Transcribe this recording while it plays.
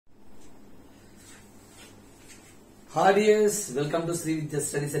Hi dears, welcome to Sri Vidya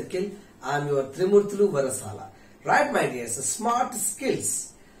Study Circle. I am your Trimurthulu Varasala. Right my dears, smart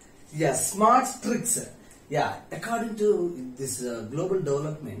skills. Yeah, smart tricks. Yeah, according to this global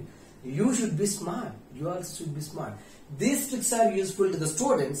development, you should be smart. You also should be smart. These tricks are useful to the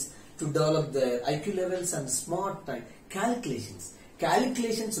students to develop their IQ levels and smart calculations.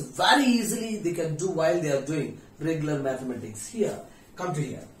 Calculations very easily they can do while they are doing regular mathematics. Here, come to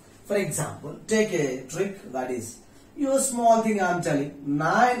here. For example, take a trick that is, your small thing I am telling,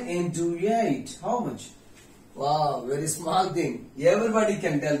 9 into 8, how much? Wow, very small thing. Everybody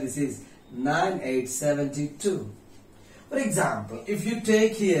can tell this is 9, 8, 72. For example, if you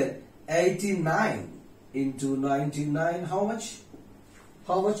take here 89 into 99, how much?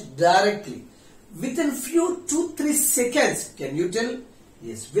 How much? Directly. Within few 2-3 seconds, can you tell?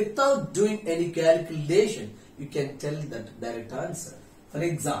 Yes, without doing any calculation, you can tell that direct answer. For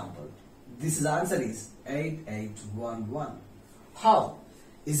example, this answer is 8811. How?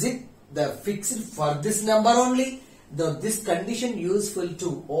 Is it the fixed for this number only? This condition useful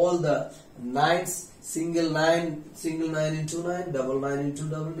to all the nines, single nine into nine, double nine into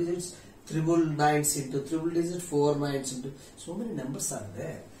double digits, triple nines into triple digits, four nines into so many numbers are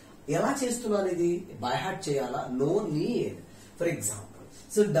there. ఎలా చేస్తున్నాను ఇది by heart చేయాలా? No need. For example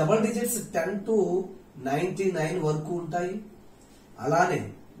so double digits 10 to 99 వరకు ఉంటాయి. అలానే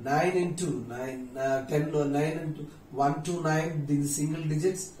 9 into 9 10 9 into 1 to 9 these single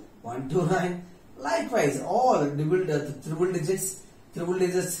digits 1 to 9. Likewise all triple digits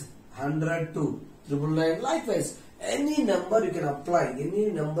 100 to 999. Likewise any number you can apply, any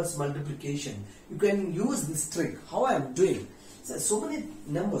numbers multiplication you can use this trick. How I am doing? So many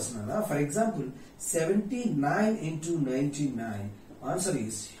numbers now. For example, 79 into 99. Answer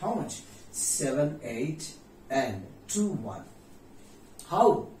is how much? 7, 8 and 2, 1. How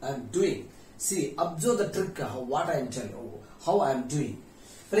I am doing? See, observe the trick. What I am telling you. How I am doing.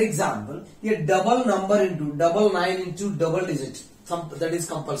 For example, a double number into double 9 into double digit. That is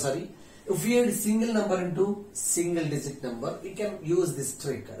compulsory. If we add single number into single digit number, we can use this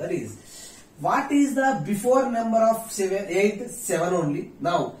trick. That is, what is the before number of 8? 7 only.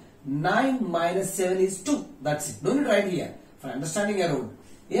 Now 9 minus 7 is 2. That's it. No need right here for understanding around.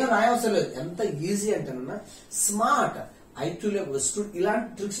 Here I also ఎంత easy అంటేనన్నా smart IQ levels. ఇలాంటి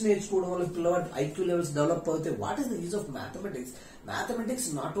tricks నేర్చుకోవడం వల్ల పిల్లవాడి IQ levels develop అవుతాయి. What is the use of mathematics? Mathematics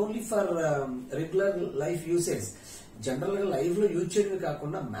not only for regular life usage. General గా life లో use చేయడమే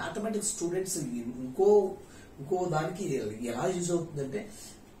కాకుండా మ్యాథమెటిక్స్ స్టూడెంట్స్ ఇంకో దానికి ఎలా యూజ్ అవుతుందంటే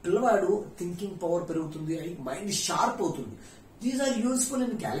పిల్లవాడు థింకింగ్ పవర్ పెరుగుతుంది, మైండ్ షార్ప్ అవుతుంది. These are useful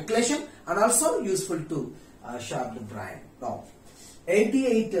in calculation and also useful to sharp the brain. Now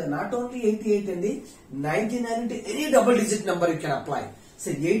 88, not only 88 and 99 into any double digit number you can apply. So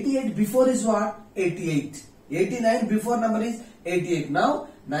 88 before is what? 88. 89 before number is 88. Now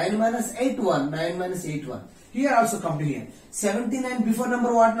 9 minus 8 1. 9 minus 8 1. Here also come to here. 79 before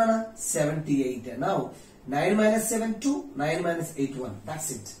number what Nana? 78. Now 9 minus 7 2. 9 minus 8 1. That's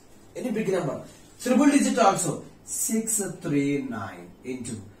it. Any big number. Triple digit also. 639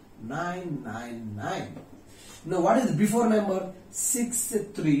 into 999. Now what is the before number?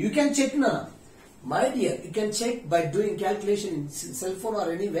 63. You can check now. My dear, you can check by doing calculation in cell phone or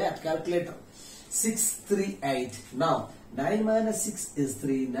anywhere calculator. 638. Now 9 minus 6 is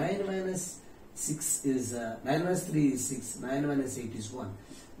 3. 9 minus 6 is 9 minus 3 is 6. 9 minus 8 is 1.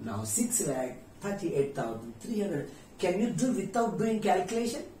 Now 6,38,300. Can you do without doing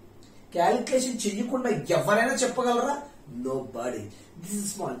calculation? Calculation చెయ్యకుండా ఎవరైనా చెప్పగలరా? Nobody. This is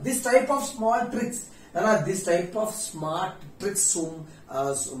small. This type of small tricks. This type of smart tricks,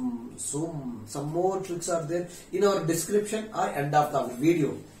 some more tricks are there in our description or end of the video.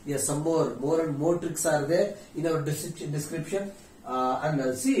 Yes, some more and more tricks are there in our description. And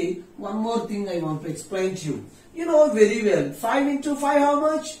see, one more thing I want to explain to you. You know very well, 5 into 5 how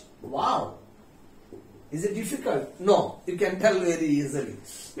much? Wow. Is it difficult? No, you can tell very easily.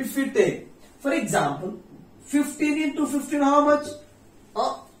 If you take, for example, 15 into 15 how much?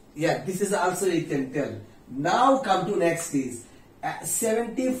 Oh, yeah, this is also you can tell. Now come to next is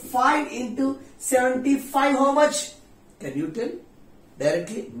 75 into 75 how much? Can you tell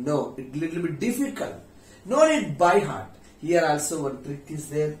directly? No, it's little bit difficult. No need by heart. Here also one trick is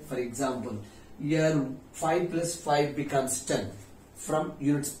there. For example, here 5 plus 5 becomes 10 from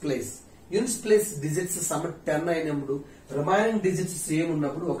units place. Units place digits sum 10 అయినప్పుడు remaining digits same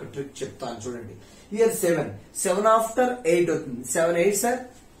ఉన్నప్పుడు ఒక trick చెప్తాను చూడండి. Here 7 after 8 అవుతుంది. 7 8 sir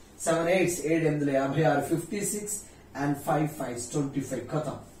 7 8 8 8 56 and 5 5 25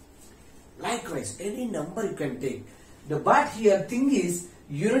 khatam. Likewise any number you can take. The but here thing is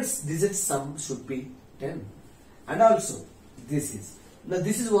units digit sum should be 10. And also this is. Now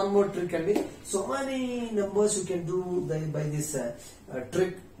this is one more trick, and so many numbers you can do by this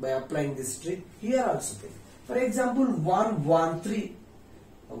trick, by applying this trick. Here also, for example, 113,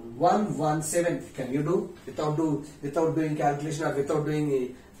 117. Can you do without doing calculation, or without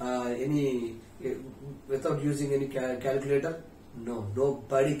doing without using any calculator? No,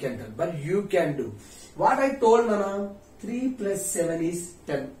 nobody can do. But you can do. What I told Nana, 3 plus 7 is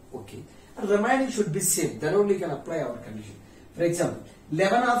 10. Okay, and remaining should be same. Then only can apply our condition. For example,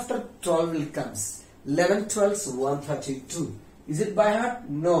 11 after 12 will comes. 11 12 132. Is it by heart?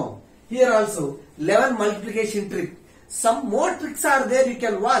 No. Here also 11 multiplication trick. Some more tricks are there you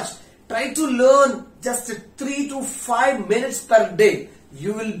can watch. Try to learn just 3 to 5 minutes per day.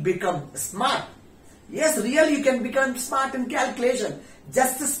 You will become smart. Yes, really you can become smart in calculation.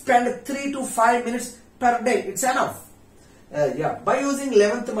 Just spend 3 to 5 minutes per day. It's enough. By using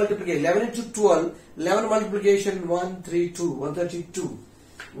 11th multiplication, 11 into 12, 11 multiplication 132, 132,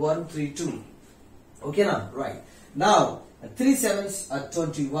 132. Okay now, right. Now, 3 sevens are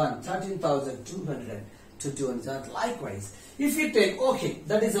 21, 13,221. Likewise, if you take, okay,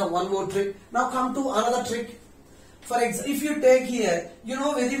 that is one more trick. Now come to another trick. For example, if you take here, you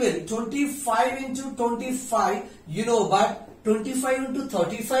know very well, 25 into 25, you know, but 25 into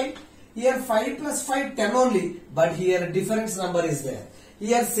 35, here 5 plus 5, 10 only, but here difference number is there.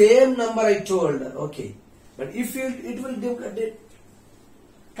 Here same number I told, okay. But if you, it will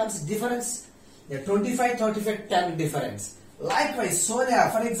comes difference, 25, 35, 10 difference. Likewise, so there,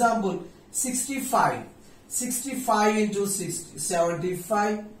 for example, 65 into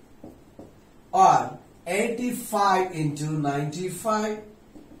 75 or 85 into 95.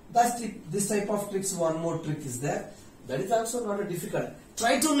 That's this type of tricks. One more trick is there. That is also not a difficult.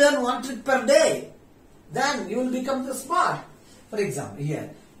 Try to learn one trick per day. Then you will become the smart. For example, here,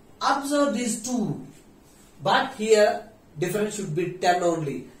 observe these two. But here, difference should be 10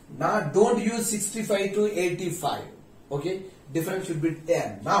 only. Now, don't use 65 to 85. Okay? Difference should be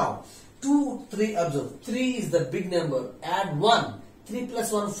 10. Now, 2, 3, observe. 3 is the big number. Add 1. 3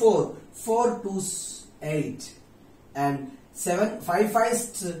 plus 1, 4. 4 to 8. And 7, 5, 5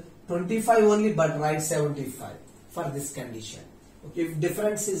 is 25 only, but write 75 for this condition. Okay, if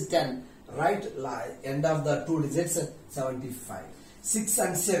difference is 10, write end of the two digits 75. 6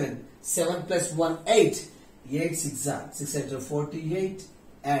 and 7. 7 plus 1, 8. 8 6 are 6 into 48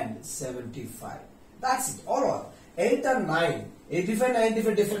 and 75. That's it. All. 8 and 9. 85,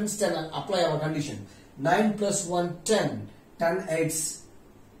 95 difference 10. And apply our condition. 9 plus 1, 10. 10 8s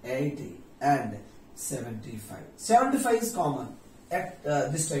 80 and 75. 75 is common at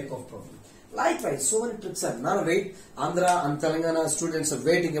this type of problem. Likewise, so many tricks are. Now wait, Andhra and Telangana students are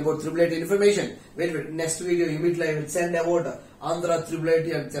waiting about triple IT information. Wait, next video immediately I will send about Andhra triple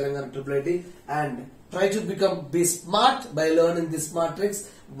IT and Telangana triple IT, and try to be smart by learning these smart tricks.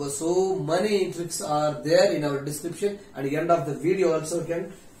 So many tricks are there in our description, and at the end of the video also you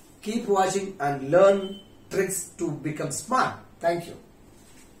can keep watching and learn tricks to become smart. Thank you.